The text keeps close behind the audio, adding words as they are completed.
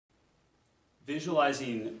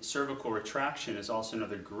Visualizing cervical retraction is also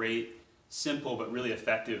another great, simple, but really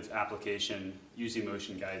effective application using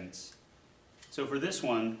MotionGuidance. So for this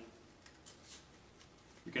one,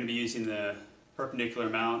 you're going to be using the perpendicular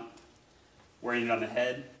mount, wearing it on the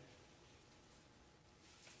head.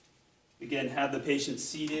 Again, have the patient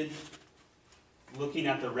seated, looking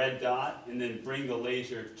at the red dot, and then bring the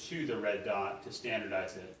laser to the red dot to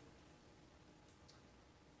standardize it.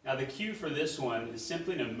 Now the cue for this one is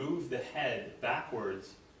simply to move the head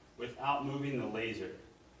backwards without moving the laser.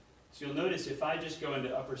 So you'll notice if I just go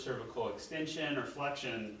into upper cervical extension or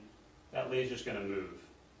flexion, that laser is going to move.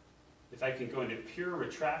 If I can go into pure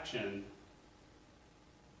retraction,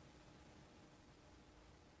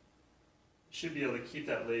 I should be able to keep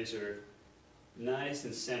that laser nice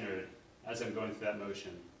and centered as I'm going through that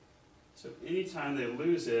motion. So anytime they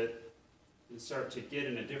lose it and start to get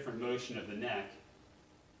in a different motion of the neck,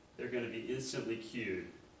 they're going to be instantly cued.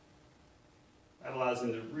 That allows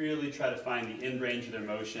them to really try to find the end range of their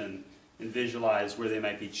motion and visualize where they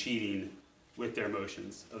might be cheating with their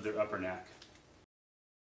motions of their upper neck.